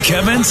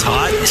Kevin's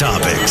Hot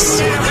Topics.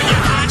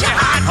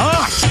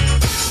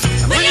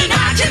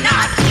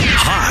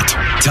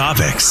 Hot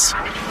Topics.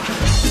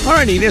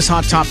 Alrighty, it is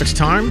Hot Topics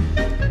time.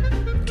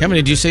 Kevin,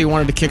 did you say you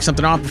wanted to kick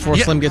something off before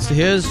Slim gets to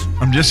his?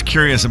 I'm just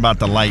curious about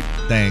the light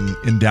thing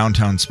in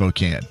downtown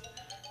Spokane.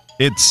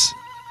 It's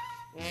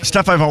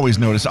stuff I've always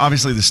noticed.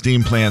 Obviously, the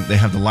steam plant, they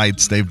have the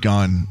lights. They've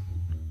gone,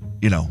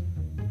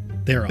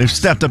 they've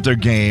stepped up their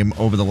game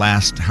over the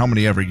last how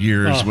many ever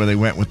years where they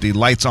went with the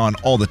lights on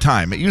all the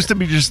time. It used to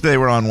be just they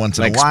were on once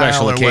in a while. Like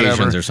special occasions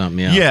whatever. or something,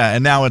 yeah. Yeah,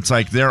 and now it's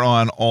like they're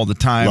on all the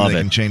time. Love they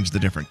it. can change the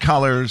different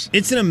colors.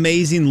 It's an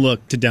amazing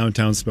look to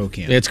downtown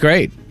Spokane. It's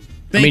great.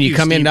 Thank you you,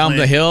 come in Steam down Plant.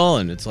 the hill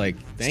and it's like,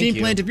 thank Steam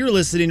you. Plant, if you're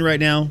listening right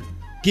now,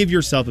 give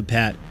yourself a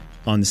pat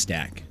on the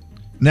stack.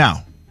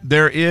 Now,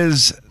 there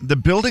is the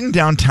building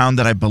downtown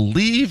that I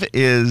believe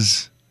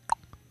is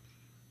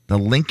the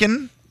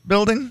Lincoln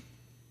building,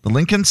 the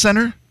Lincoln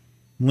Center.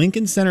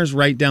 Lincoln Center's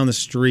right down the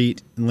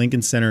street, and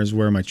Lincoln Center is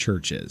where my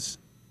church is.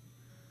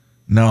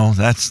 No,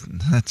 that's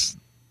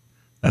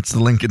the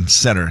Lincoln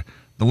Center.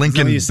 The Is that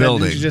Lincoln what you said?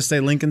 building. Did you just say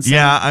Lincoln Center?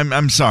 Yeah,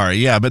 I'm sorry.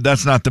 Yeah, but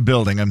that's not the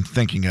building I'm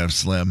thinking of,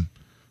 Slim.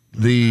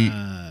 The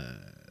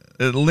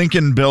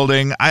Lincoln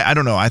building. I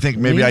don't know. I think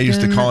maybe I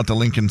used to call it the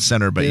Lincoln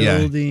Center, but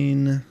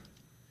Building.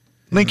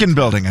 Lincoln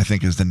building, I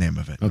think, is the name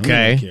of it.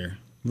 Okay. Here.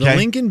 The Okay.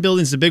 Lincoln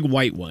building's the big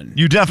white one.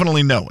 You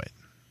definitely know it.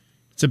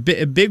 It's a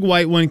big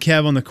white one,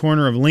 Kev, on the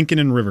corner of Lincoln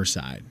and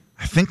Riverside.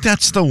 I think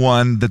that's the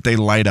one that they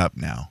light up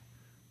now.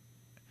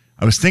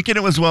 I was thinking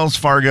it was Wells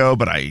Fargo,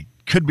 but I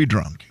could be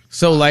drunk.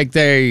 So like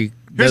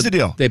Here's the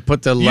deal. They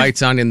put the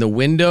lights on in the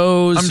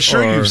windows. I'm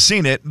sure or- you've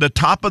seen it. The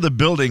top of the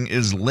building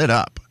is lit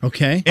up.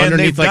 Okay. And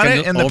Underneath, they've like, done an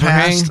it in the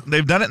overhang? past.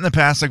 They've done it in the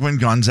past, like when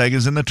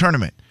Gonzaga's in the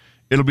tournament.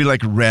 It'll be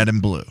like red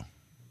and blue.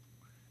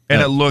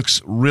 And it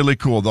looks really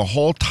cool. The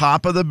whole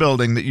top of the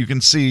building that you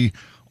can see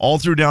all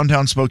through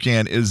downtown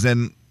Spokane is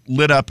then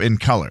lit up in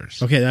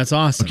colors. Okay, that's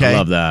awesome. Okay? I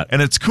love that.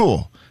 And it's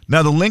cool.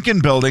 Now, the Lincoln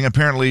building,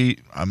 apparently,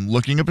 I'm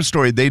looking up a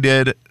story, they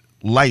did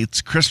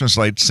lights, Christmas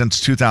lights, since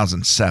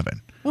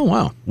 2007, Oh,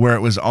 wow. where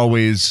it was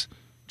always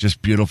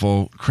just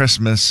beautiful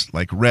Christmas,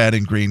 like red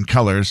and green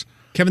colors.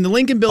 Kevin, the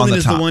Lincoln building the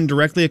is the top. one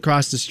directly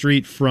across the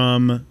street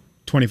from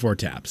 24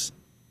 Taps.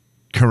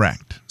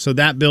 Correct. So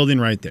that building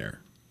right there.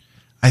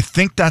 I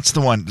think that's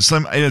the one.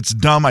 Slim, it's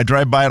dumb. I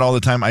drive by it all the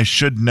time. I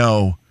should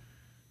know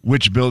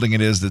which building it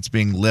is that's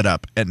being lit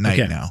up at night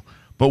Okay. now.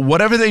 But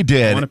whatever they I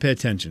did, want to pay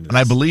attention to this. and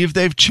I believe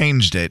they've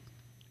changed it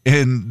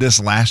in this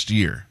last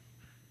year.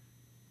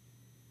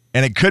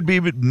 And it could be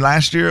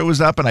last year it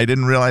was up and I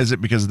didn't realize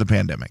it because of the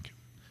pandemic.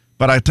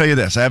 But I tell you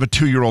this, I have a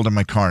 2-year-old in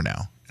my car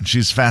now, and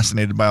she's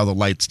fascinated by all the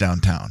lights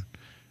downtown.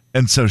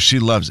 And so she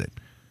loves it.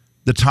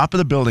 The top of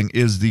the building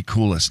is the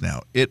coolest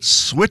now. It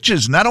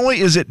switches. Not only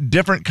is it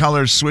different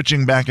colors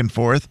switching back and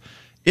forth,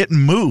 it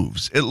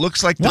moves. It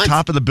looks like the What?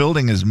 top of the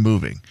building is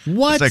moving.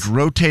 What? It's like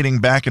rotating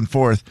back and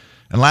forth.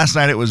 And last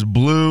night it was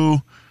blue,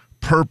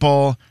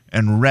 purple,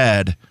 and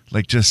red,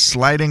 like just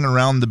sliding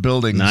around the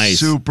building. Nice.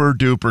 Super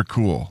duper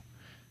cool.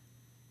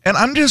 And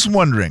I'm just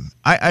wondering,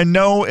 I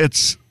know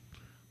it's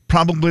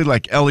probably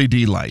like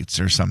LED lights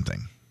or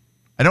something.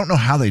 I don't know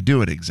how they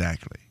do it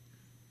exactly.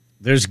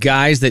 There's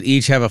guys that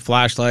each have a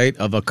flashlight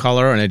of a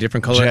color and a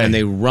different color, Jay, and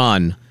they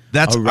run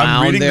I'm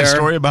around reading there. the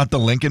story about the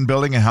Lincoln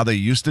building and how they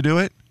used to do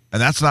it,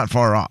 and that's not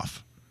far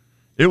off.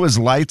 It was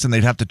lights, and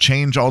they'd have to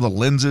change all the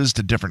lenses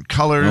to different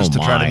colors Oh, to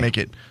try my. to make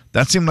it.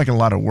 That seemed like a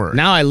lot of work.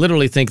 Now I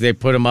literally think they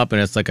put them up,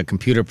 and it's like a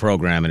computer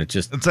program, and it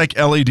just... It's like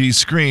LED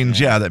screens,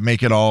 that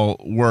make it all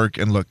work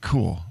and look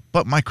cool.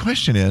 But my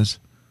question is,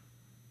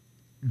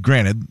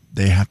 granted,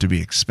 they have to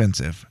be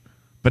expensive,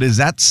 but is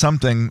that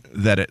something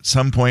that at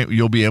some point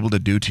you'll be able to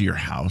do to your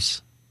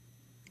house?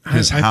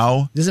 Because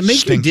how does it make you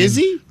stinking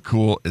dizzy?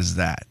 cool is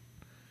that?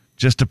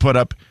 Just to put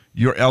up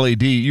your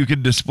LED, you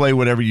could display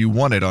whatever you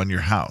wanted on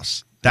your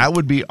house. That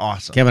would be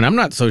awesome. Kevin, I'm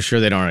not so sure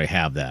they don't already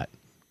have that.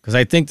 Because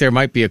I think there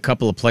might be a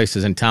couple of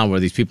places in town where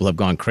these people have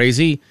gone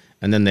crazy,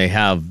 and then they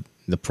have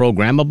the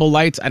programmable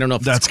lights. I don't know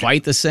if That's it's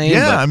quite the same.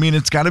 Yeah, but I mean,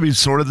 it's got to be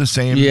sort of the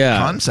same Yeah.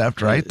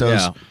 concept, right?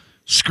 Those Yeah.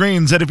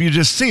 screens that if you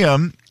just see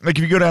them, like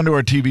if you go down to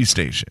our TV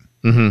station,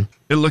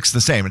 it looks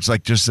the same. It's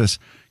like just this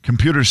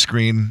computer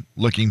screen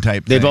looking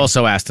type They've thing.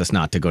 also asked us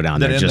not to go down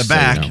that there. in the just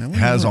back So you know.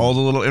 has all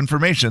the little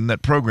information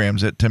that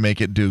programs it to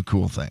make it do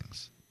cool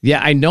things. Yeah,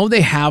 I know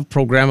they have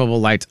programmable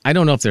lights. I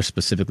don't know if they're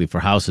specifically for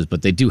houses,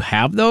 but they do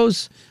have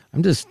those.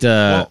 I'm just,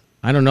 I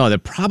don't know. They're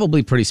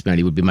probably pretty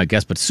spendy, would be my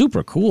guess, but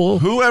super cool.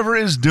 Whoever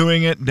is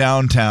doing it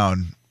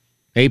downtown,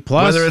 A+.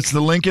 whether it's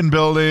the Lincoln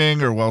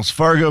building or Wells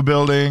Fargo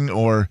building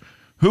or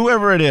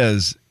whoever it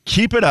is,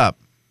 keep it up.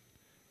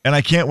 And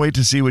I can't wait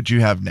to see what you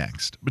have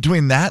next.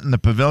 Between that and the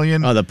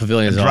pavilion, Oh, the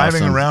pavilion is and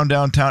driving awesome. around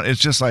downtown, it's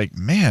just like,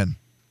 man,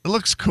 it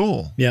looks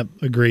cool. Yep,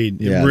 agreed.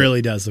 Yeah. It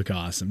really does look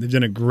awesome. They've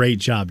done a great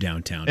job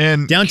downtown.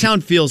 And downtown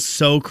feels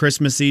so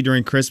Christmassy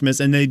during Christmas,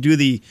 and they do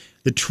the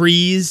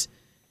trees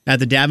at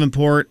the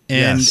Davenport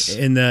and Yes.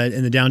 in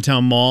the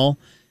downtown mall.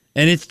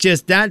 And it's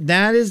just that's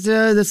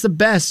the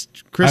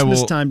best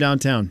Christmas time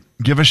downtown.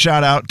 Give a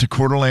shout out to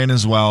Coeur d'Alene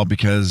as well,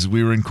 because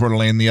we were in Coeur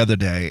d'Alene the other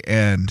day,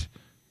 and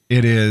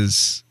it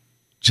is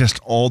just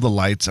all the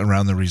lights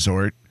around the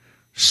resort.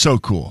 So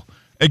cool.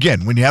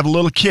 Again, when you have a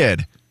little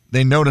kid,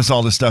 they notice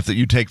all the stuff that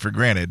you take for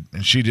granted,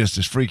 and she just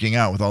is freaking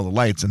out with all the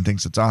lights and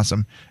thinks it's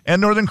awesome.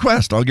 And Northern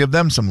Quest, I'll give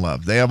them some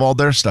love. They have all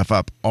their stuff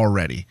up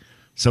already.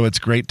 So it's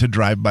great to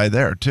drive by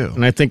there, too.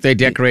 And I think they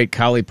decorate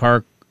Cowley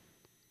Park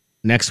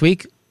next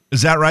week.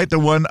 Is that right? The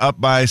one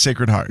up by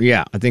Sacred Heart?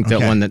 Yeah, I think that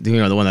Okay. one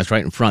the one that's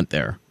right in front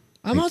there.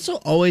 I'm also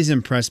always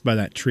impressed by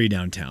that tree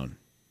downtown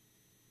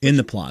in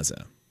the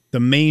plaza. The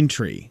main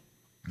tree.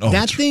 Oh,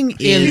 that it's thing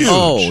huge.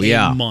 is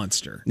yeah. a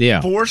monster.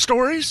 Yeah. 4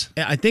 stories?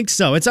 I think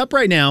so. It's up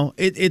right now.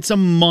 It's a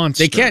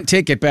monster. They can't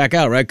take it back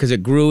out, right? Because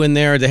it grew in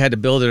there. They had to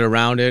build it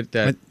around it.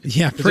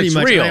 Yeah, 'cause pretty it's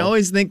much. real. I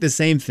always think the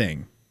same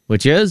thing.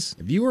 Which is?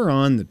 If you were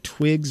on the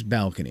Twigs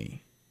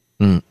balcony,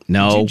 would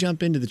No. you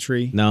jump into the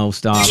tree? No,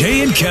 stop.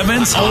 Jay and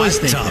Kevin's I always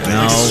Hot think Topics.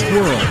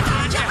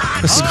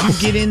 that. Squirrel. You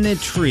get in the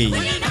tree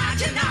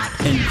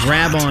and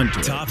grab onto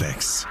it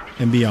Topics.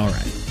 and be all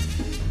right.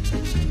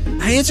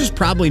 My answer's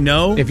probably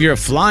no. If you're a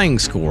flying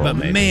squirrel, But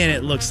maybe. man,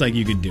 it looks like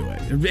you could do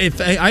it. If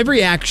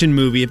every action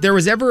movie, if there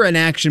was ever an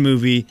action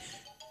movie,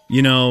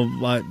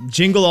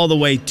 Jingle All the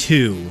Way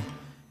 2,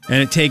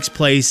 and it takes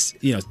place,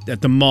 at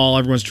the mall,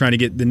 everyone's trying to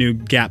get the new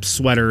Gap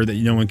sweater that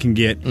no one can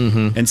get,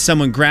 and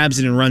someone grabs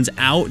it and runs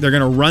out, they're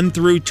going to run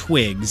through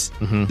twigs,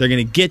 they're going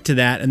to get to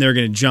that, and they're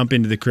going to jump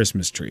into the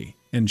Christmas tree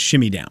and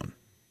shimmy down.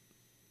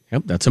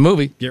 Yep, that's a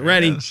movie. Get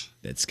ready. Yes.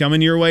 It's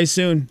coming your way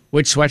soon.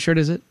 Which sweatshirt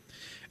is it?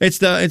 It's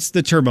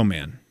the Turbo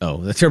Man. Oh,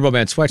 the Turbo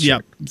Man sweatshirt.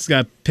 Yep, it's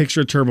got a picture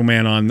of Turbo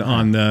Man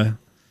on the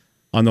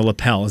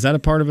lapel. Is that a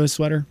part of a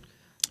sweater?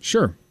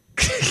 Sure.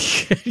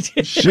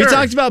 We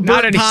talked about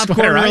Not burnt any popcorn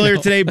sweater, I earlier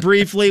know. today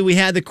briefly. We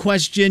had the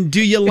question,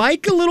 do you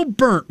like a little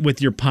burnt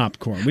with your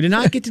popcorn? We did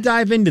not get to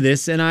dive into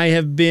this, and I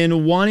have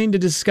been wanting to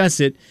discuss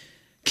it.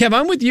 Kev,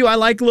 I'm with you. I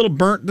like a little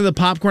burnt to the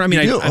popcorn. I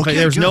mean, You do? if Okay,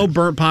 there's no good.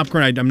 burnt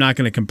popcorn, I'm not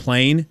going to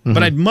complain.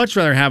 But I'd much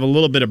rather have a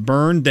little bit of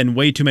burn than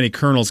way too many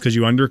kernels because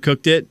you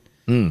undercooked it.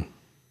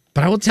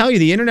 But I will tell you,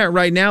 the internet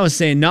right now is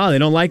saying, no, they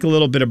don't like a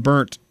little bit of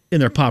burnt in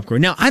their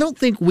popcorn. Now, I don't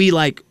think we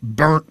like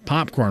burnt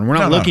popcorn. We're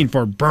not No. looking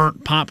for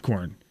burnt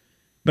popcorn.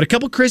 But a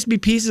couple crispy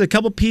pieces, a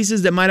couple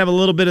pieces that might have a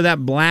little bit of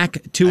that black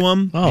to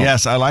them. Oh.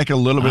 Yes, I like a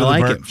little bit I of the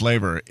like burnt it.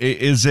 flavor.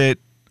 Is it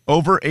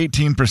over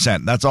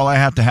 18%? That's all I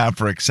have to have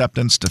for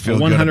acceptance to feel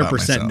good about 100%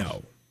 myself.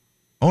 no.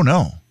 Oh,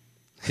 no.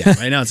 Yeah,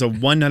 right now it's a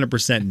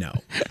 100% no.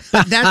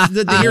 But that's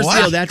here's the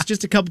What? deal. That's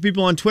just a couple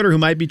people on Twitter who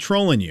might be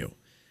trolling you.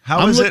 How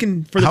I'm is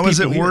looking for the How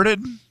is it people here.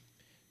 worded?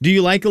 Do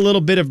you like a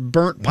little bit of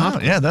burnt Wow,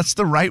 popcorn? yeah, that's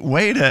the right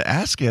way to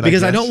ask it.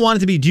 Because I guess. don't want it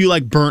to be, do you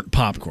like burnt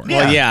popcorn? Yeah.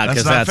 Well, yeah,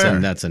 that's because not fair.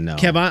 that's a no.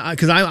 Kev,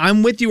 because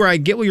I'm with you where I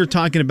get what you're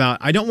talking about.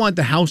 I don't want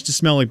the house to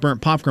smell like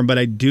burnt popcorn, but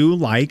I do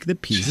like the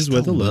pieces Just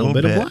with a little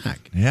bit of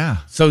black. Yeah.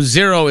 So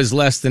 0 is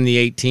less than the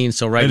 18.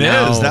 So right It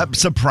now, is. That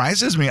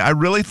surprises me. I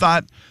really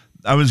thought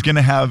I was going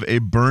to have a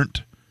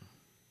burnt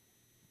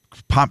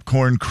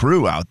popcorn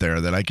crew out there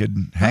that I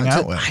could hang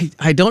out with.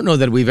 I don't know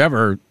that we've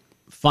ever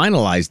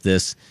finalized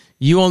this.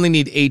 You only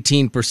need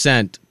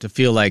 18% to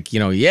feel like,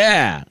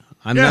 yeah,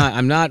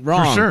 I'm not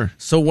wrong. sure.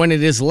 So when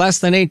it is less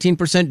than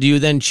 18%, do you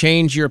then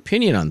change your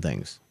opinion on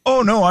things?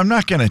 Oh, no, I'm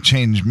not going to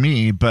change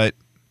me, but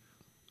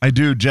I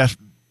do, Jeff.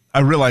 I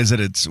realize that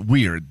it's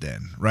weird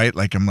then, right?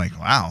 Like, I'm like,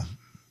 wow,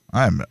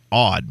 I'm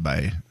awed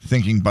by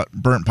thinking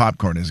burnt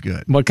popcorn is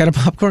good. What kind of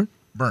popcorn?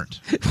 Burnt.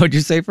 What'd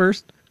you say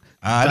first?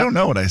 I don't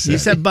know what I said. You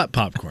said butt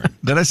popcorn.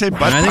 Did I say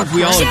butt And I think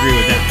we all agree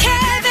with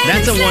that.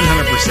 That's a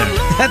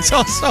 100%. That's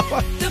also.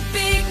 The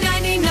big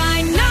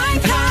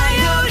 99.9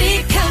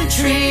 Coyote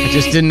Country. I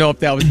just didn't know if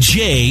that was.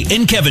 Jay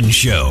and Kevin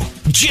Show.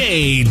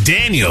 Jay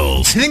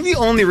Daniels. I think the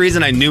only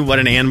reason I knew what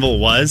an anvil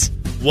was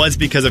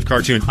because of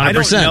cartoons. I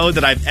don't 100%. know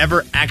that I've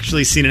ever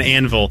actually seen an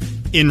anvil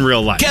in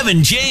real life.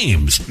 Kevin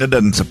James. That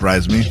doesn't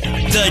surprise me.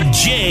 The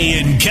Jay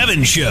and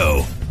Kevin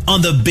Show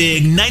on the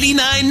big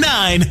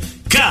 99.9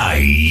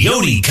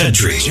 Coyote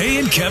Country. Jay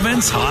and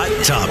Kevin's Hot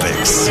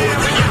Topics.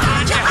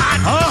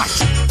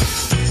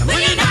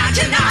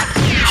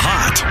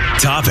 Hot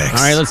Topics. All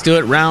right, let's do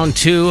it. Round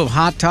 2 of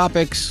Hot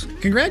Topics.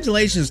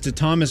 Congratulations to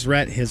Thomas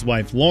Rhett, his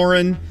wife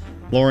Lauren.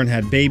 Lauren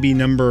had baby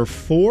number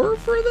 4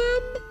 for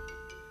them.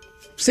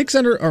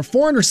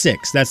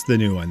 406. That's the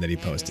new one that he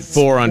posted.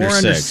 4 under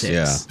 6,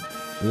 yeah.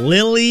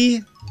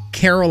 Lily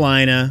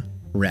Carolina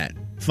Rhett.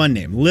 Fun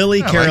name.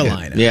 Lily I like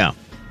Carolina. Yeah.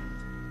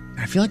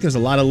 I feel like there's a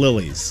lot of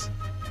Lilies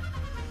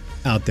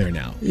out there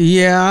now.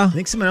 Yeah. I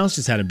think someone else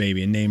just had a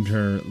baby and named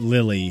her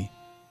Lily,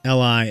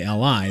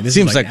 Lili. This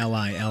Seems is like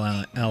like-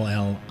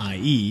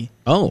 Lillie.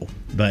 Oh.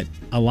 But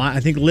a lot. I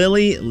think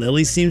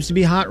Lily seems to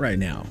be hot right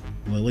now.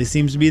 Lily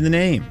seems to be the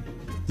name.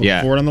 Look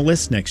Yeah. for it on the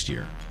list next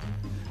year.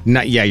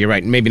 Yeah, you're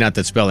right. Maybe not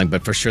the spelling,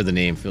 but for sure the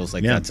name feels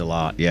like Yeah. that's a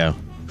lot. Yeah.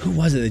 Who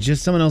was it?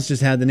 Just someone else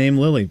just had the name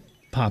Lily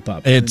pop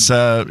up. It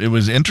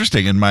was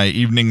interesting in my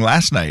evening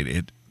last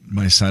night.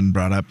 My son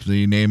brought up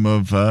the name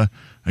of a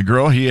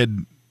girl he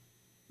had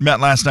met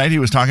last night. He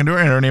was talking to her,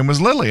 and her name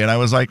was Lily. And I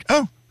was like,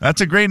 oh,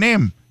 that's a great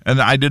name. And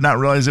I did not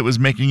realize it was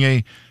making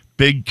a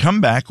big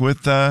comeback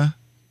with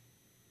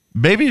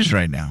babies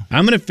right now.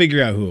 I'm going to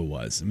figure out who it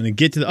was. I'm going to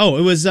get to the... Oh,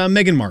 it was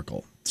Meghan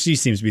Markle. She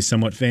seems to be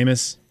somewhat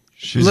famous.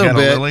 She's got a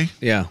Lily?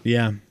 Yeah.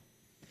 Yeah.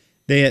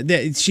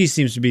 She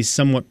seems to be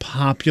somewhat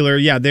popular.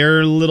 Yeah,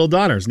 their little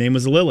daughter's name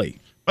was Lily.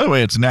 By the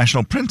way, it's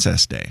National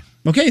Princess Day.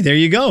 Okay, there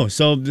you go.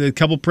 So a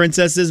couple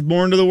princesses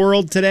born to the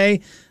world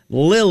today.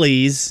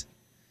 Lilies.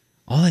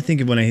 All I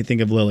think of when I think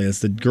of Lily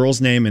is the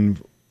girl's name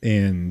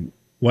in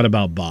What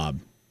About Bob?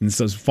 And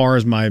so as far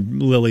as my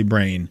Lily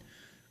brain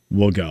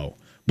will go.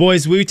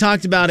 Boys, we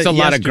talked about It's it a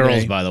lot yesterday. of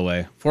girls, by the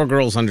way. 4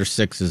 girls under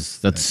 6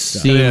 It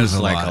seems is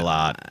a like lot. a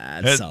lot.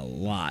 That's a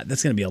lot.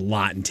 That's going to be a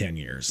lot in 10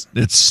 years.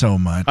 It's so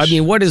much. I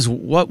mean,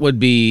 what would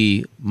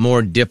be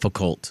more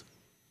difficult,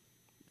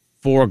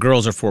 4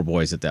 girls or 4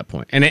 boys at that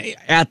point? And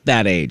at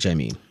that age, I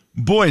mean.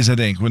 Boys, I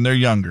think, when they're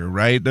younger,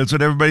 right? That's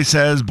what everybody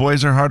says.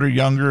 Boys are harder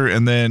younger,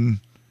 and then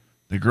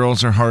the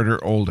girls are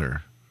harder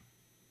older.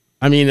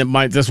 I mean,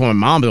 that's what my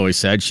mom always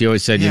said. She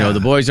always said, Yeah. the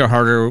boys are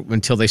harder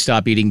until they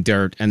stop eating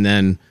dirt, and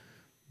then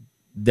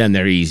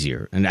they're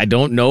easier. And I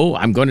don't know.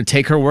 I'm going to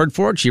take her word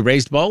for it. She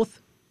raised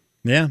both.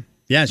 Yeah.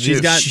 Yeah,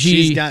 she's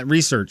got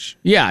research.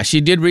 Yeah,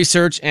 she did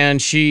research,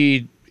 and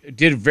she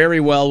did very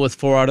well with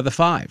 4 out of the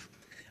 5.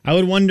 I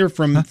would wonder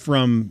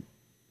from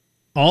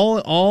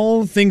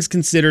all things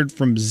considered,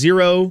 from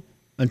 0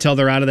 until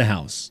they're out of the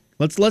house.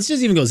 Let's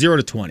just even go 0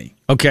 to 20.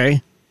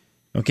 Okay.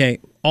 Okay,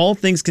 all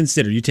things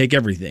considered, you take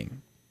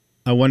everything.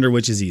 I wonder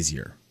which is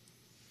easier.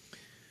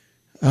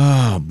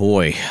 Oh,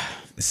 boy.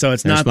 So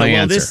it's There's not my the,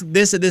 well, answer.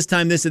 this at this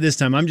time, this at this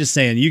time. I'm just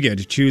saying you get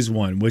to choose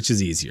one. Which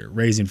is easier,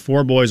 raising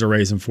 4 boys or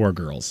raising 4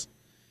 girls?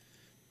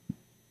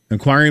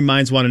 Inquiring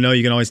minds want to know.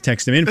 You can always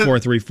text them in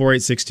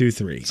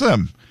 434-8623.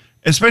 Slim,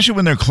 especially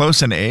when they're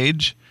close in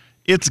age,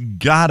 it's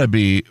got to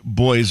be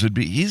boys would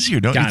be easier,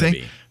 don't you Gotta think?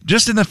 be.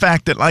 Just in the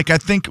fact that, I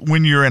think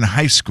when you're in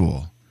high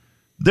school,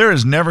 there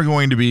is never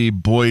going to be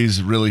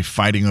boys really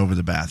fighting over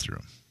the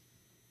bathroom.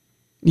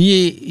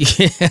 Yeah.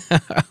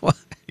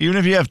 Even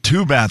if you have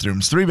 2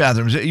 bathrooms, 3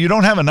 bathrooms, you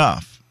don't have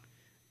enough.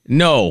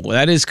 No,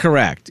 that is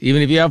correct.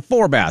 Even if you have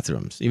 4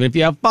 bathrooms, even if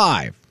you have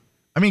 5.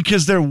 I mean,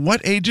 because they're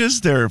what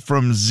ages? They're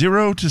from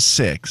 0 to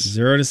 6.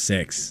 0 to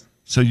 6.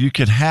 So you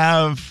could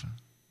have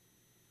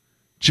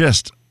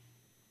just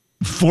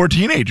 4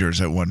 teenagers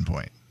at one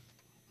point,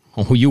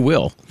 Oh, you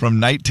will. from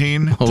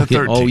 19 to Oh,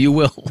 13. oh you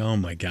will. Oh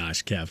my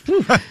gosh, Kev.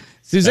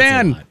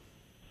 Suzanne. That's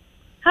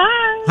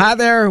Hi. Hi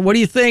there. What do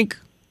you think?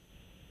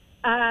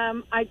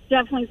 I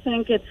definitely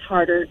think it's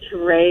harder to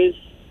raise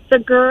the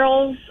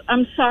girls.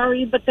 I'm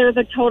sorry, but they're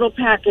the total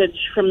package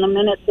from the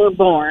minute they're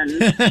born.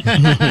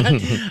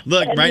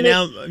 Look, right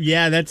now,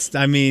 yeah,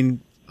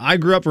 I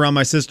grew up around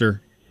my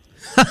sister.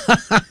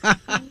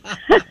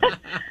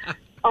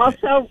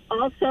 Also,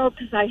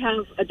 because I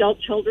have adult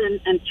children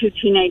and 2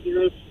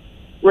 teenagers,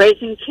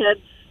 raising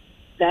kids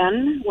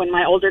then, when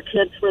my older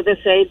kids were this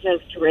age, as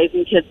to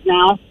raising kids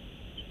now,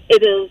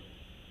 it is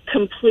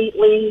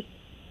completely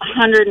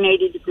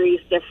 180 degrees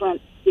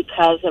different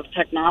because of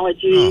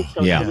technology,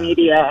 social yeah.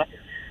 media.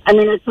 I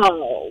mean, it's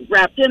all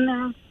wrapped in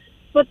there.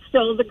 But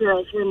still, the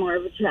girls were more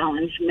of a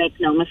challenge, make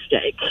no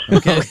mistake.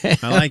 Okay,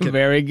 I like it.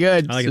 Very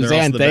good. I like it. They're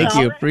Suzanne, also the thank best.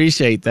 you.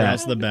 Appreciate that.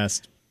 That's the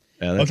best.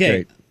 Yeah, that's Okay,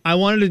 great. I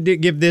wanted to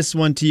give this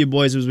one to you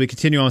boys as we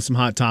continue on some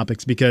hot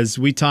topics because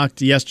we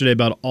talked yesterday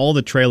about all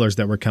the trailers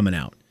that were coming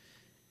out.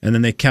 And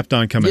then they kept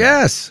on coming out.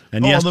 Yes.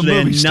 And Oh, the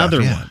yesterday, movie stuff,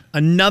 another yeah. one.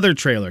 Another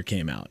trailer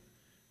came out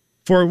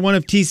for one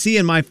of TC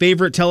and my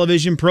favorite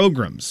television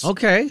programs.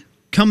 Okay.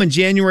 Coming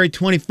January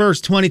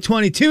 21st,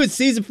 2022. It's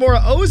season 4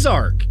 of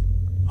Ozark.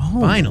 Oh.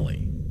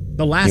 Finally.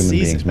 The last Human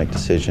season. beings make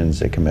decisions,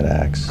 they commit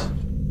acts.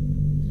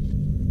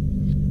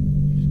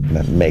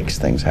 That makes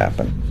things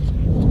happen.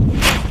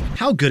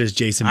 How good is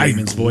Jason I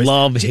Bateman's voice?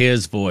 love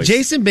his voice.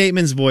 Jason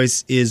Bateman's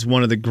voice is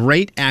one of the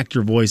great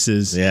actor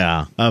voices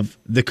Yeah. of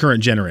the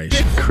current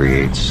generation.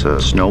 Creates a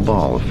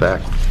snowball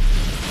effect.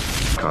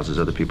 Causes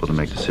other people to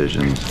make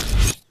decisions.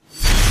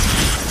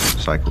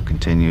 Cycle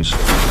continues.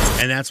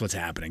 And that's what's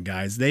happening,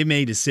 guys. They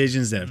made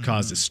decisions that have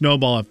caused a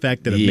snowball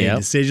effect, that have Yep. made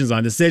decisions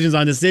on decisions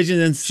on decisions.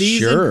 And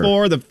season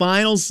 4, the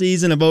final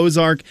season of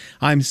Ozark,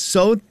 I'm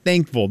so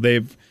thankful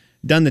they've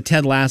done the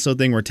Ted Lasso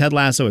thing where Ted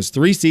Lasso is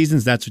 3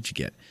 seasons. That's what you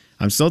get.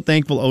 I'm so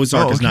thankful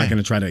Ozark is not going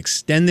to try to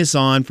extend this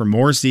on for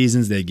more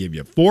seasons. They give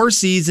you 4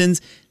 seasons.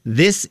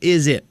 This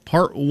is it.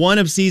 Part 1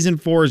 of season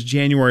 4 is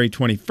January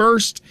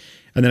 21st.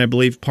 And then I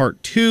believe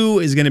part 2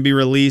 is going to be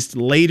released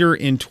later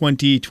in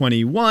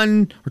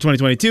 2021 or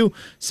 2022.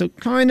 So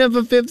kind of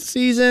a 5th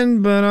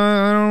season, but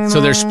I don't know.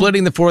 So they're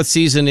splitting the 4th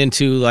season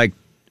into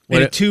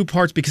into 2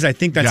 parts because I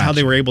think that's how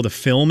they were able to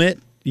film it.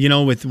 You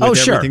know, with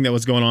sure. everything that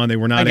was going on, they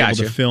were not able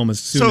to film as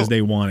soon as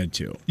they wanted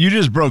to. You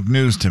just broke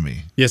news to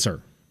me. Yes, sir.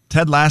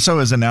 Ted Lasso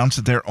has announced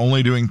that they're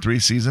only doing 3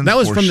 seasons. That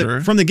was for from sure.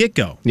 the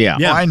get-go. Yeah.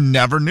 Oh, I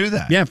never knew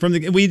that. Yeah,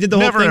 we did the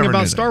whole Never, thing ever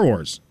about knew Star that.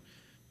 Wars.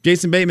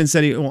 Jason Bateman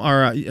said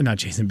not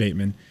Jason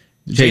Bateman.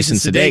 Jason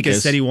Sudeikis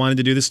Sudeikis said he wanted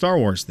to do the Star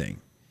Wars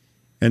thing.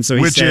 And so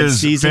he Which said is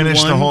season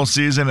finish the 1 whole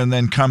season and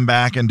then come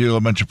back and do a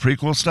bunch of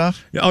prequel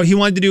stuff? Oh, he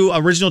wanted to do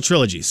original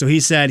trilogy. So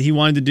he said he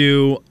wanted to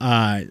do.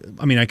 I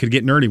could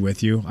get nerdy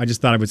with you. I just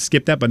thought I would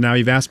skip that, but now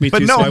you've asked me But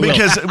to. no, so I will.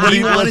 because what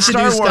he wanted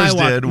Star to do Wars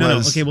Skywalker. did No,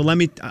 was- okay. Well, let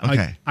me.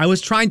 Okay. I was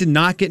trying to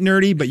not get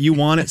nerdy, but you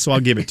want it, so I'll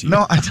give it to you.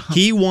 No, I don't.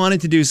 He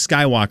wanted to do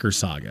Skywalker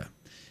Saga,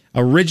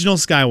 original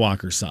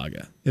Skywalker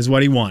Saga is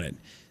what he wanted.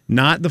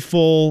 Not the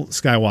full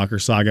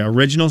Skywalker Saga.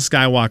 Original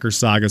Skywalker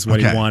Saga is what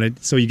he Okay.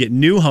 wanted. So you get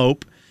New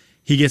Hope.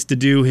 He gets to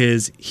do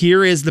his,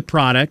 here is the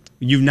product.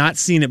 You've not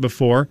seen it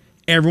before.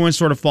 Everyone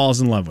sort of falls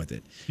in love with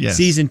it. Yes.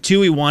 Season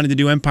 2, he wanted to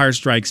do Empire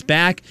Strikes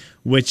Back,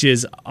 which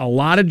is a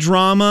lot of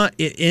drama.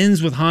 It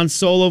ends with Han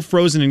Solo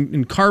frozen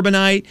in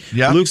carbonite.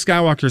 Yep. Luke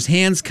Skywalker's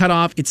hands cut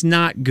off. It's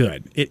not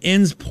good. It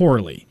ends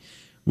poorly.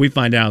 We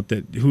find out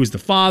that who's the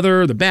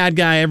father, the bad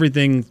guy,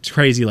 everything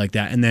crazy like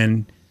that. And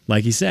then,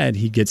 like he said,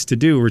 he gets to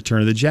do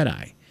Return of the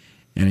Jedi.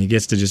 And he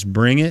gets to just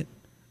bring it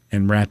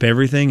and wrap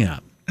everything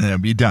up. And it'll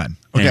be done.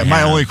 Okay, And my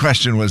have- only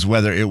question was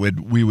whether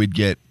we would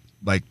get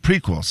like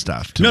prequel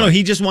stuff. To No, like,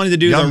 he just wanted to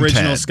do the Young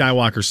original Ted.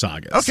 Skywalker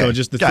Saga. Okay, So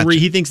just the gotcha. 3.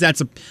 He thinks I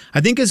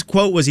think his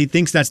quote was he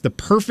thinks that's the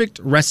perfect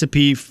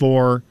recipe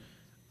for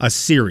a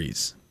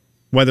series,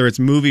 whether it's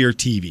movie or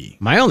TV.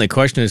 My only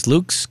question is,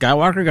 Luke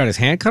Skywalker got his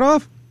hand cut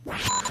off?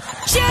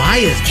 By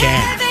his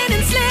dad. Kevin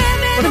and Slim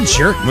in What a the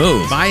jerk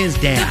move. By his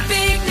The dad.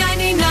 big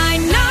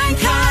 99.9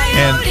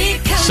 Coyote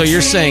Country. So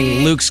you're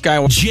saying Luke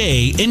Skywalker?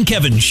 Jay and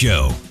Kevin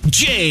Show.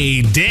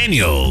 Jay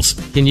Daniels.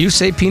 Can you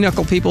say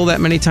pinochle people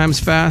that many times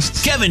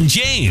fast? Kevin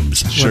James.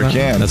 Sure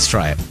can. Let's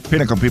try it.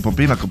 Pinnacle people,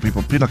 pinnacle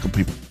people, pinnacle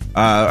people.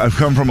 I've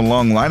come from a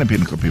long line of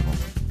pinnacle people.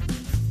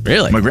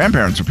 Really? My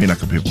grandparents were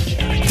pinnacle people.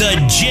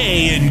 The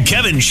Jay and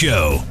Kevin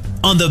Show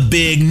on the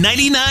big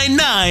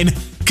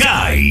 99.9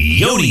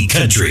 Coyote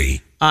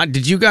Country.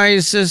 Did you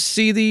guys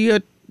see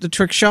the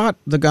trick shot,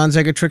 the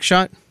Gonzaga trick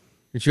shot?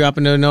 Did you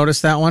happen to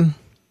notice that one?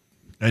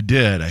 I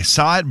did. I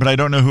saw it, but I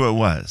don't know who it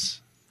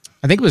was.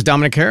 I think it was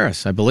Dominic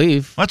Harris, I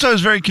believe. That's why I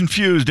was very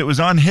confused. It was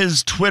on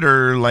his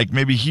Twitter, like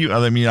maybe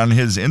on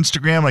his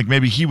Instagram, like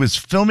maybe he was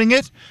filming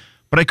it,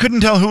 but I couldn't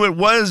tell who it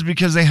was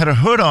because they had a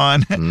hood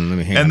on,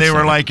 me hang on and they a were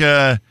second.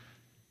 like,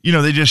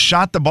 they just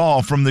shot the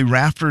ball from the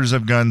rafters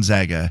of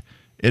Gonzaga.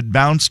 It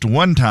bounced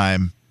one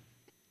time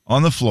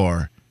on the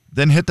floor,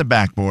 then hit the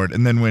backboard,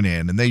 and then went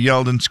in, and they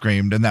yelled and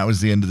screamed, and that was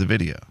the end of the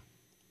video.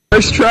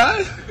 First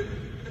try?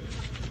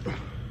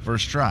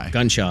 First try.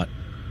 Gunshot.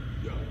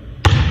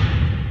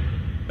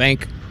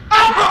 Bank.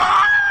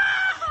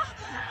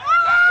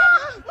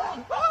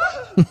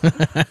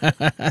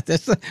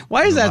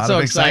 Why is A that lot so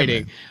of exciting?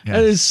 excitement. Yeah.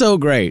 That is so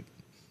great.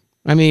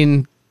 I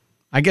mean,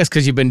 I guess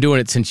because you've been doing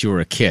it since you were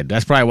a kid.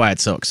 That's probably why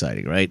it's so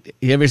exciting, right?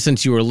 Ever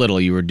since you were little,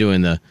 you were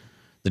doing the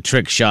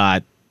trick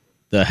shot,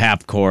 the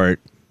half court,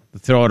 the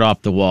throw it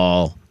off the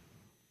wall.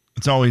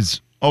 It's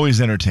always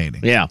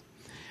entertaining. Yeah.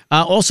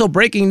 Also,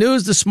 breaking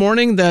news this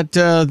morning that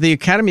the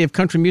Academy of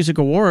Country Music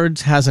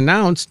Awards has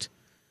announced,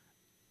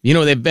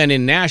 they've been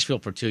in Nashville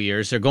for 2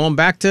 years. They're going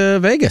back to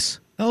Vegas.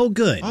 Oh,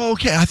 good. Oh,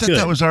 okay. I thought Good.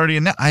 that was already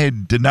I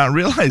did not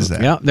realize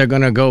that. Yeah, they're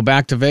going to go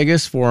back to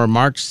Vegas for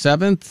March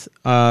 7th.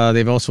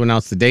 They've also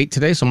announced the date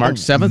today, so March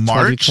 7th,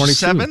 March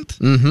 2022. 7th?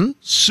 Mm-hmm.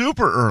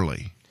 Super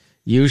early.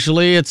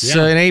 Usually it's in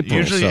April.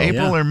 Usually so-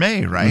 April or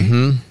May, right?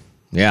 Mm-hmm.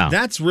 Yeah.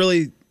 That's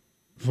really,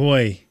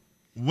 boy.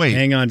 Wait.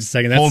 Hang on just a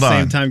second. That's Hold the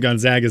same on. time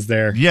Gonzaga's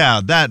there. Yeah,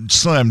 that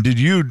Slim. Did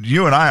you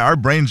and I, our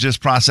brains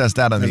just processed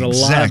that on There's the a lot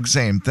exact of-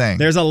 same thing.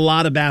 There's a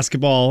lot of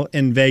basketball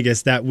in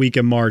Vegas that week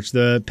of March.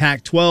 The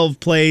Pac-12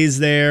 plays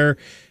there.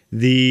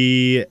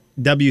 The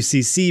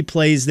WCC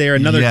plays there.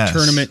 Another Yes.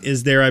 tournament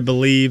is there, I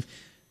believe.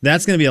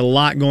 That's going to be a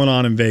lot going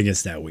on in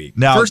Vegas that week.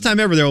 Now- First time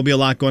ever there will be a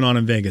lot going on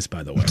in Vegas,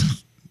 by the way.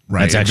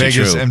 Right. That's actually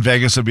Vegas, true. And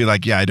Vegas would be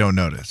like, yeah, I don't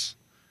notice.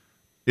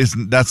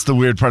 That's the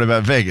weird part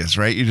about Vegas,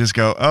 right? You just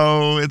go,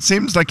 oh, it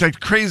seems like the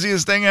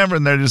craziest thing ever.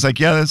 And they're just like,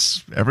 yeah,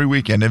 that's every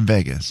weekend in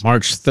Vegas.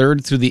 March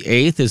 3rd through the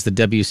 8th is the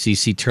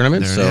WCC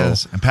tournament. There so it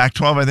is. And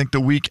Pac-12, I think the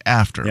week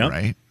after, Yep.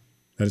 right?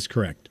 That is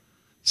correct.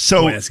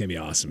 So Boy, that's going to be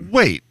awesome.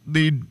 wait,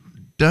 the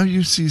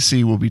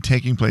WCC will be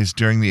taking place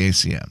during the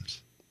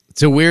ACMs.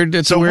 it's a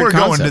weird So weird we're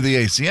concept. going to the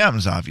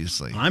ACMs,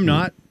 obviously. I'm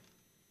not,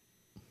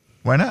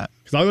 Why not?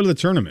 because I'll go to the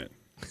tournament.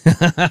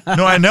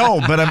 No, I know,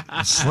 but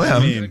I'm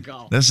Slim. mean-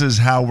 This is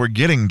how we're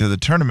getting to the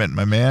tournament,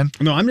 my man.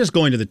 No, I'm just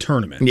going to the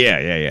tournament.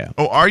 Yeah.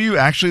 Oh, are you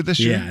actually this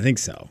year? Yeah, I think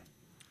so.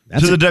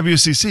 To the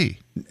WCC.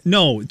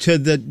 No, to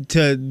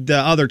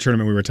the other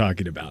tournament we were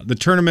talking about. The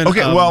tournament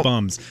Okay, of well-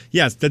 bums.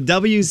 Yes, the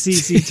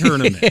WCC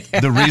tournament.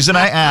 The reason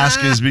I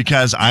ask is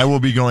because I will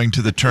be going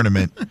to the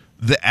tournament,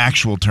 the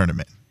actual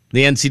tournament.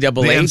 The NCAA,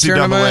 The NCAA,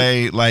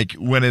 tournament. like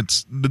when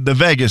it's the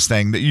Vegas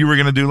thing that you were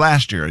going to do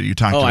last year. You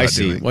talked Oh, about I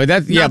see. doing. Well,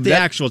 that yeah, Not the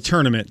that- actual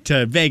tournament,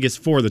 to Vegas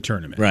for the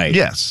tournament. right.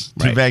 Yes,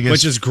 to Right. Vegas.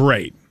 Which is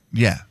great.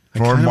 yeah, I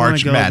for kinda wanna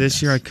March go Madness.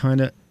 this year. I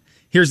kind of.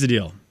 Here's the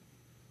deal.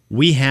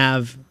 We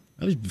have,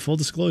 full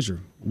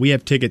disclosure, we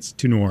have tickets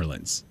to New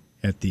Orleans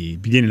at the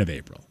beginning of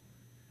April.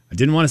 I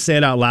didn't want to say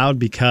it out loud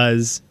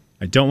because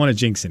I don't want to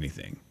jinx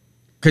anything.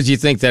 Because you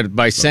think that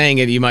by saying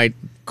it, you might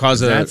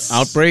cause an That's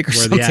outbreak or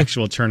where something? the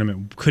actual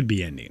tournament could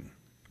be ending.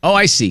 Oh,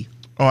 I see.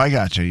 Oh, I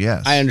got you.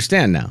 Yes. I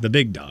understand now. The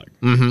big dog.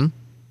 Mm-hmm.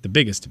 The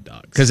biggest of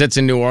dogs. Because it's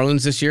in New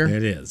Orleans this year?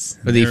 It is.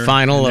 For the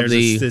final of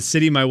the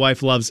city my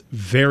wife loves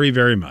very,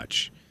 very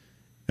much.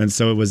 And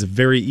so it was a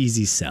very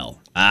easy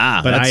sell.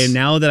 Ah. But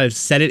now that I've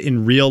said it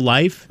in real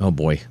life, Oh,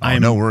 boy. I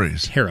am no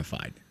worries.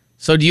 terrified.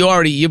 So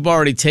you've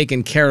already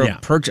taken care of Yeah.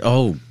 purchase?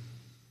 Oh,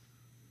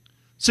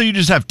 So you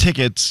just have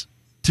tickets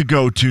to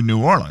go to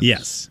New Orleans.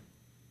 Yes.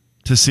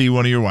 To see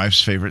one of your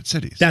wife's favorite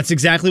cities. That's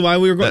exactly why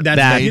we were going.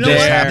 That You know what?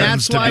 there happens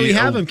That's to why be we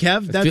have a- him,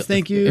 Kev. That's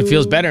thank you. it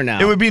feels better now.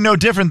 It would be no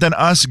different than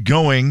us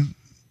going.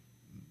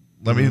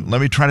 Let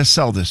me try to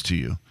sell this to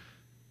you.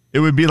 It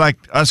would be like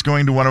us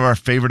going to one of our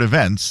favorite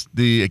events,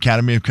 the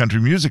Academy of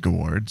Country Music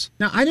Awards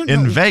Now, I don't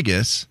in know.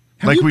 Vegas.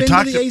 Have like you we been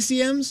talked to the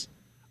ACMs?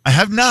 I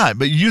have not,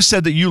 but you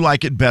said that you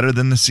like it better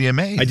than the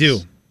CMAs.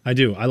 I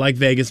do. I like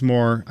Vegas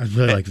more. I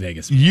really like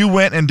Vegas. You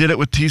went and did it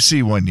with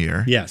TC one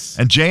year. Yes.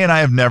 And Jay and I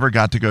have never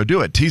got to go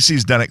do it.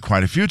 TC's done it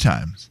quite a few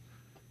times.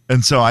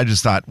 And so I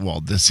just thought, well,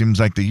 this seems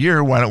like the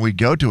year. Why don't we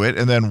go to it?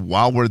 And then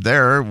while we're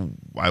there,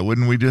 why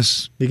wouldn't we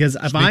just Because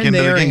if sneak I'm into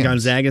the there and games?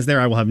 Gonzaga's there,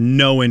 I will have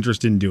no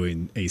interest in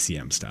doing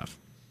ACM stuff.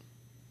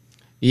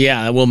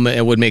 Yeah, it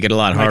would make it a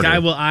lot harder.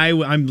 Like I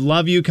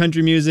love you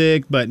country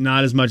music, but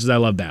not as much as I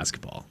love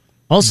basketball.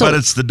 Also, But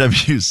it's the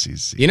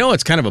WCC. you know,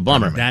 it's kind of a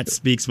bummer. That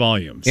speaks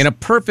volumes. In a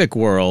perfect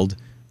world,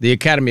 the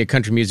Academy of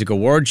Country Music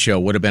Award show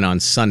would have been on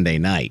Sunday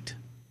night.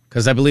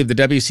 Because I believe the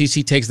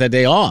WCC takes that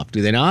day off,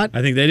 do they not?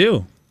 I think they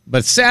do.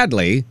 But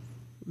sadly,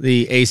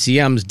 the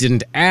ACMs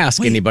didn't ask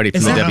Wait, anybody from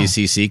is the that-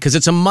 WCC because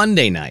it's a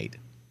Monday night.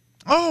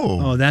 Oh,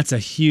 Oh, that's a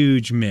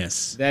huge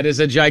miss. That is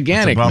a that's a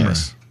gigantic bummer.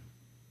 miss.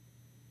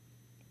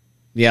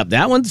 Yeah,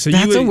 that one's So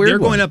that's a weird they're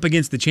one. going up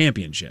against the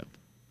championship.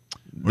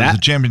 Or the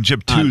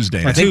championship Tuesday.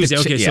 I think Tuesday.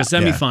 the- Okay, yeah. so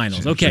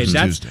semifinals. Yeah, Okay, it's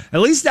that's Tuesday.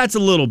 at least that's a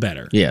little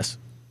better. Yes.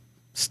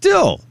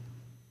 Still,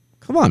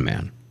 come on,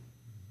 man.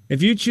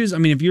 If you choose,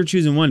 if you're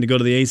choosing one to go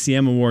to the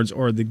ACM Awards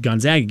or the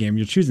Gonzaga game,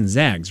 you're choosing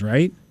Zags,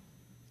 right?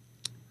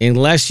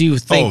 Unless you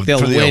think Oh, they'll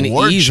for the win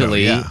award show,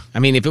 easily. yeah. I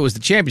mean, if it was the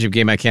championship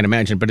game, I can't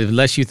imagine. But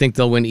unless you think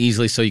they'll win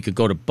easily, so you could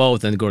go to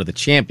both and go to the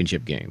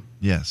championship game.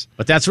 Yes.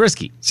 But that's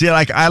risky. See,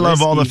 like I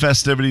love all the Risky.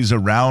 festivities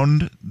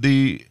around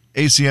the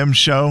ACM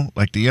show,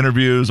 like the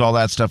interviews, all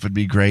that stuff would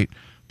be great.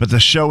 But the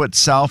show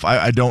itself,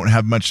 I don't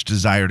have much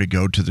desire to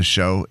go to the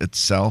show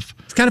itself.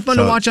 It's kind of fun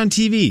So, to watch on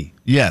TV.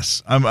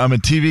 Yes, I'm a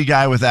TV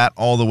guy with that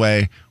all the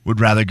way.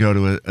 Would rather go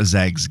to a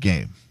Zags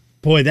game.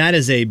 Boy, that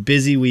is a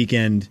busy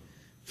weekend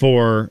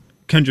for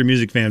country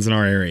music fans in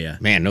our area.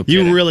 Man, no You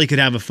kidding. really could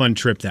have a fun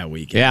trip that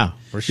weekend. Yeah,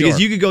 for sure. Because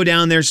you could go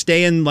down there,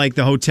 stay in like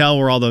the hotel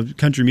where all the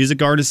country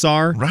music artists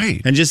are,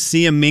 Right. and just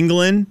see them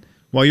mingling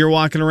while you're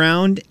walking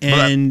around,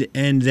 and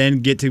then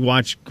get to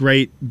watch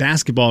great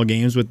basketball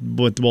games with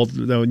both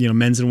the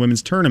men's and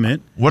women's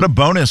tournament. What a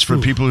bonus for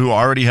people who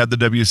already had the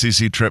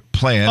WCC trip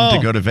planned to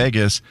Oh. go to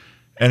Vegas.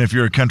 And if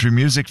you're a country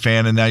music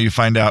fan and now you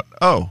find out,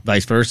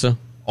 Vice versa.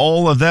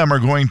 all of them are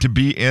going to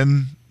be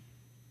in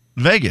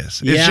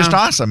Vegas. It's Yeah. just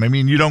awesome. I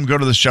mean, you don't go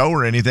to the show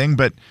or anything,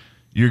 but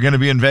you're going to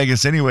be in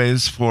Vegas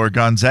anyways for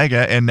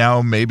Gonzaga, and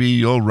now maybe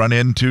you'll run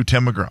into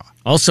Tim McGraw.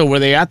 Also, were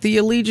they at the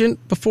Allegiant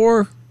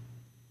before?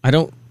 I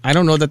don't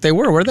know that they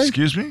were they?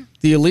 Excuse me?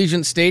 The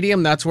Allegiant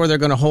Stadium, that's where they're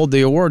going to hold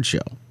the award show.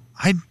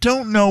 I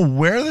don't know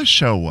where the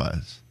show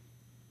was.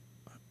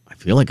 I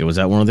feel like it was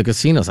at one of the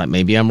casinos.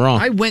 Maybe I'm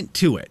wrong. I went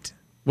to it.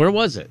 Where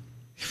was it?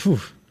 Phew.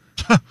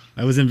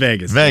 I was in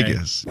Vegas. Jay.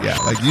 Vegas. Yeah,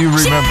 like you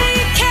remember.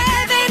 Jay,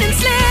 Kevin, and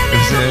Slim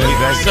It's in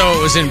Vegas. So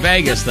it was in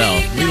Vegas,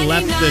 though. We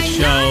left the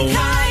show.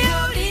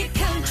 Coyote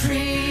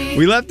Country.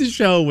 We left the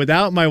show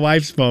without my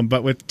wife's phone,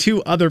 but with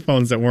two other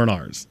phones that weren't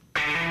ours.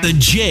 The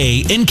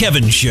Jay and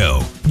Kevin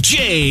Show.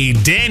 Jay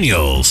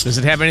Daniels. Does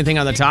it have anything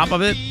on the top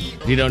of it?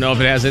 You don't know if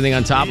it has anything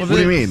on top of it?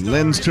 What do you mean?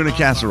 Lynn's tuna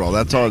casserole.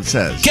 That's all it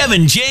says.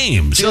 Kevin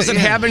James. It doesn't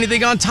have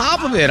anything on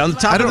top of it. On the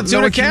top of don't the know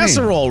tuna what you mean.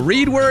 casserole.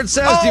 Read where it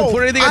says. Do you Oh,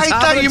 put anything on I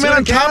top thought of the you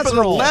meant tuna on top of the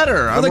casserole?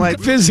 letter. I'm Well,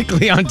 like-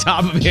 physically on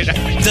top of it.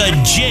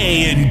 The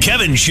Jay and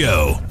Kevin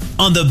Show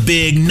on the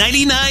Big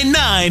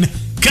 99.9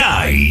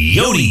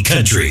 Coyote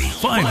Country.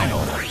 Final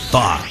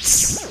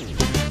thoughts.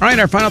 All right,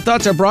 our final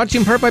thoughts are brought to you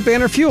in part by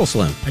Banner Fuel,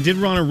 Slim. I did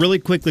want to really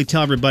quickly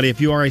tell everybody, if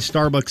you are a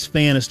Starbucks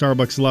fan, a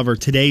Starbucks lover,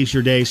 today's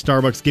your day.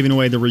 Starbucks giving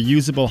away the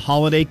reusable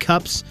holiday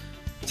cups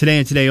today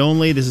and today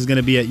only. This is going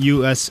to be at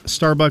U.S.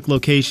 Starbucks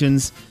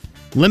locations.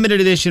 Limited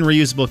edition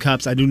reusable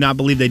cups. I do not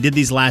believe they did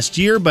these last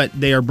year, but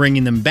they are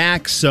bringing them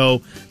back.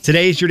 So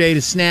today's your day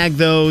to snag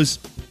those.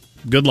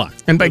 Good luck.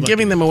 And by Good luck.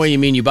 giving them away, you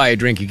mean you buy a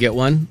drink, you get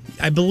one?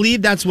 I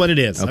believe that's what it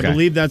is. Okay. I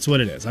believe that's what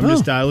it is. I'm Oh.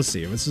 just, let's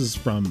see. This is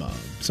from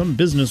some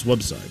business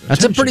website.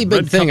 That's a Attention, pretty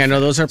big Red thing. Cup I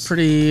know those are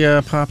pretty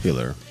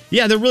popular.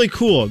 Yeah, they're really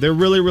cool. They're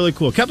really, really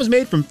cool. Cup is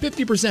made from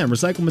 50%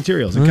 recycled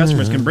materials, and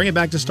customers can bring it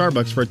back to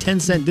Starbucks for a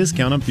 10-cent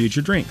discount on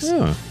future drinks.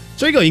 Yeah.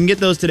 So there you go. You can get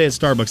those today at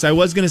Starbucks. I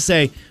was going to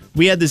say,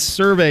 we had this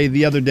survey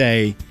the other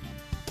day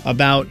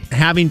about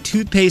having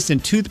toothpaste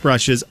and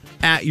toothbrushes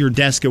at your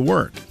desk at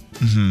work.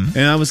 Mm-hmm.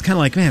 And I was kind of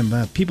like,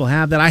 man, people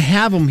have that. I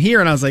have them here.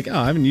 And I was like, oh,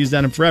 I haven't used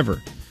that in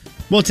forever.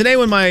 Well, today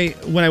when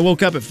I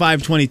woke up at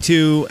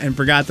 5:22 and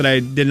forgot that I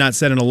did not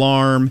set an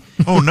alarm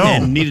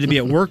and needed to be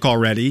at work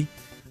already,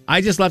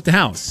 I just left the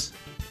house.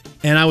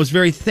 And I was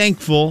very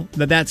thankful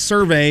that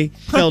survey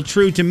fell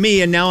true to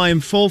me, and now I am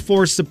full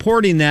force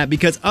supporting that,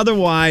 because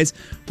otherwise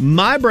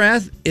my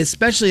breath,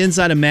 especially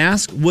inside a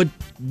mask, would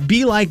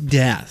be like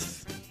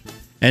death.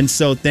 And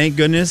so thank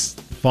goodness,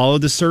 follow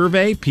the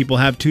survey. People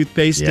have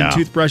toothpaste and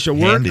toothbrush at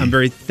work. Handy. I'm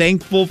very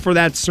thankful for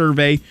that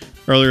survey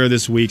earlier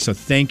this week, so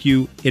thank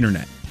you,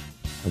 Internet.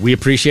 We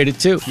appreciate it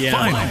too. Yeah.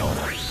 Final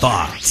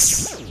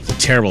thoughts. It's a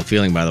terrible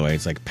feeling, by the way.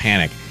 It's like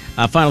panic.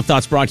 Final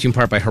thoughts brought to you in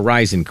part by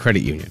Horizon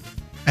Credit Union.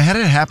 I had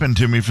it happen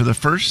to me for the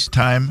first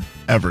time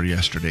ever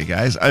yesterday,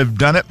 guys. I've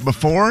done it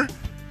before,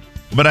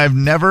 but I've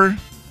never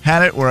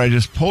had it where I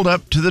just pulled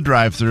up to the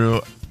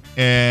drive-thru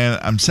and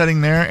I'm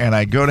sitting there and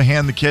I go to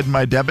hand the kid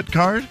my debit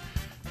card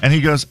and he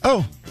goes,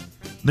 "Oh,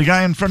 the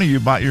guy in front of you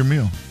bought your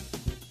meal."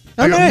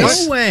 Oh, I go,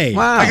 nice. No way.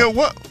 Wow. I go,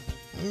 "What?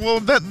 Well,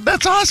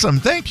 that's awesome.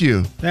 Thank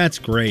you." That's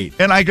great.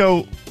 And I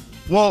go,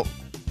 "Well,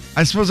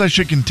 I suppose I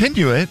should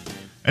continue it."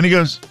 And he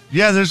goes,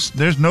 "Yeah,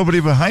 there's nobody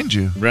behind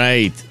you."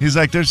 Right. He's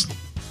like,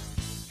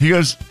 he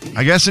goes,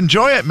 "I guess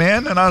enjoy it,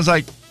 man." And I was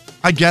like,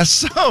 "I guess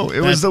so."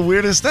 It was the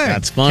weirdest thing.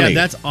 That's funny.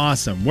 Yeah, that's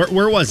awesome.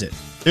 Where was it?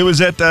 It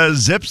was at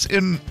Zips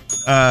in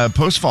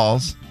Post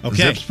Falls. Okay.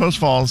 Zips Post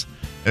Falls.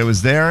 It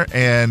was there,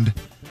 and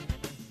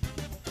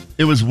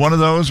it was one of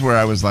those where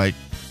I was like,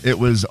 it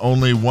was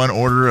only one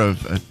order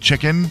of a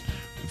chicken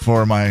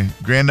for my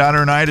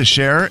granddaughter and I to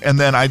share, and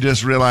then I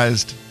just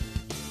realized,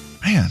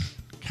 man,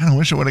 kind of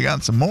wish I would have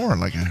gotten some more,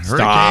 like a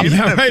hurricane.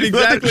 Yeah, right,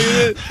 exactly.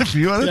 A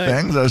few other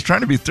things. I was trying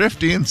to be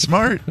thrifty and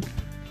smart.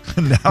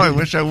 Now I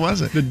wish I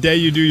wasn't. The day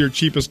you do your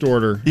cheapest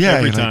order Yeah,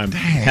 every you're like, time. dang.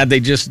 Had they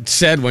just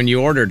said when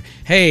you ordered,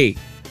 hey,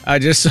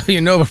 just so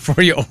you know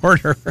before you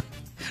order,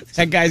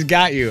 that guy's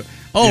got you.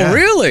 Oh, Yeah.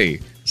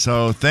 really?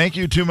 So thank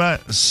you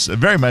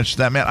very much to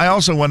that man. I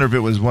also wonder if it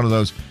was one of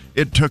those,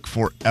 it took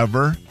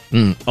forever.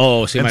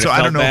 Oh, so you And might so have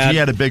I felt don't know bad. if he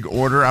had a big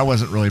order. I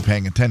wasn't really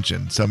paying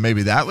attention. So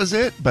maybe that was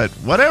it, but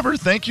whatever.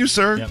 Thank you,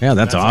 sir. Yep. Yeah,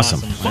 that's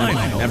awesome.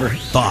 Final Never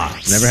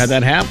thoughts. had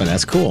that happen.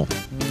 That's cool.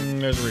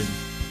 There's a reason.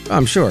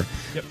 I'm sure.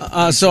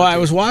 So I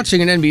was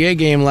watching an NBA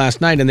game last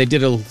night, and they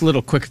did a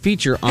little quick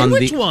feature on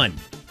Which one?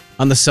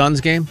 on the Suns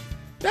game.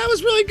 That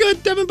was really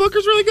good. Devin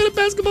Booker's really good at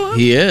basketball. Huh?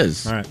 He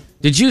is. All right.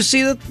 Did you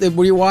see that?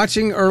 Were you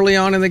watching early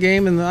on in the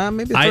game, in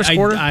maybe the first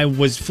quarter? I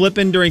was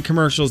flipping during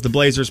commercials. The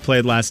Blazers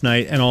played last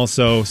night, and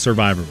also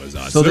Survivor was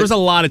on. So there was a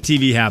lot of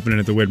TV happening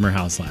at the Widmer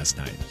house last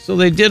night. So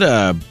they did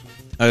a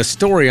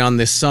story on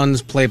the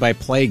Suns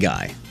play-by-play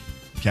guy.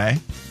 Okay.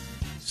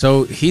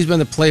 So he's been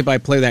the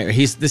play-by-play guy.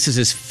 This is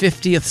his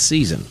 50th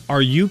season.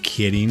 Are you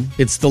kidding?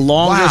 It's the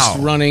longest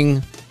Wow.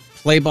 running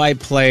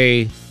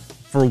play-by-play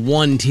for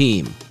one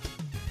team.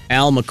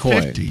 Al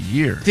McCoy. 50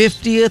 years.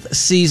 50th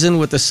season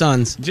with the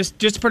Suns. Just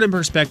to put it in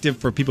perspective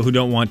for people who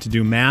don't want to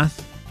do math,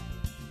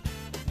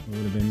 it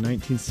would have been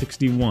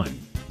 1961.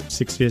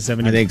 60 to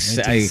 70. I think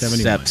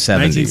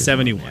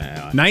 1971.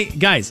 Yeah.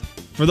 Guys,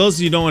 for those of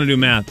you who don't want to do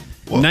math,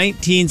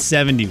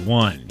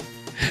 1971.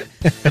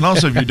 And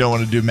also, if you don't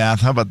want to do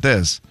math, how about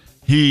this?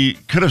 He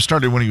could have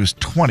started when he was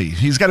 20.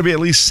 He's got to be at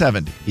least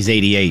 70. He's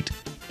 88.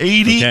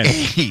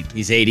 88.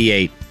 He's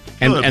 88.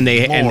 Good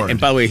Lord. And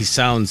by the way, he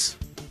sounds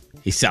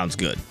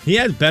good. He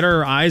has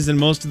better eyes than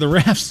most of the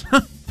refs.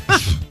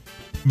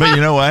 But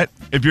you know what?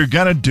 If you're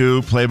going to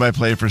do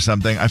play-by-play for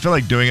something, I feel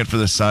like doing it for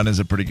the Sun is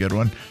a pretty good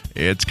one.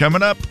 It's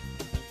coming up.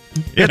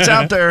 It's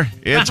out there.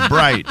 It's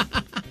bright.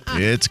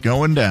 It's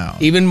going down.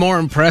 Even more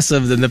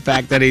impressive than the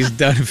fact that he's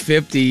done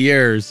 50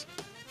 years.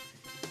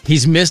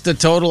 He's missed a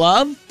total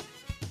of?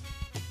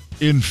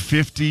 In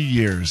 50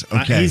 years.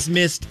 Okay. He's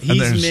missed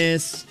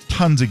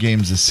Tons of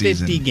games this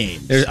 50 season.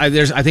 games.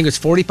 I think it's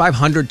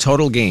 4,500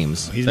 total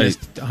games. He's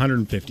missed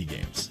 150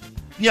 games.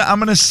 Yeah, I'm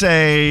going to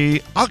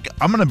say,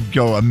 I'm going to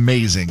go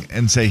amazing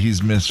and say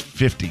he's missed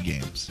 50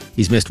 games.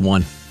 He's missed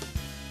one.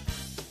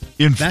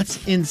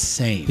 That's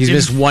insane. He's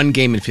missed one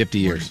game in 50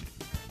 years.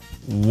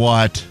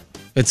 What?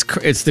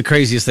 It's the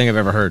craziest thing I've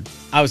ever heard.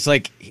 I was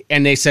like,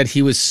 and they said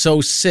he was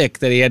so sick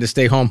that he had to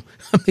stay home.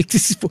 I'm like,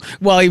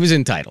 well, he was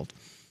entitled.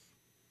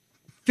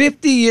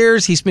 50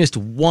 years, he's missed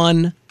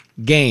one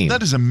game.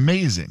 That is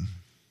amazing.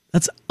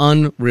 That's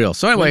unreal.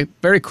 So anyway,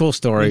 very cool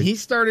story. When he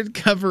started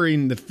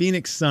covering the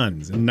Phoenix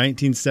Suns in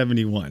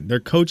 1971, their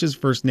coach's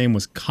first name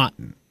was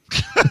Cotton.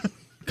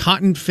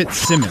 Cotton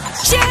Fitzsimmons.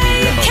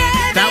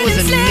 That was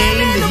a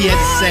name that he had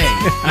to say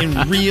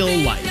in real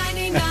life.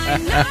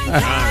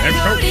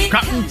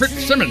 Cotton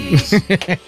Fitzsimmons.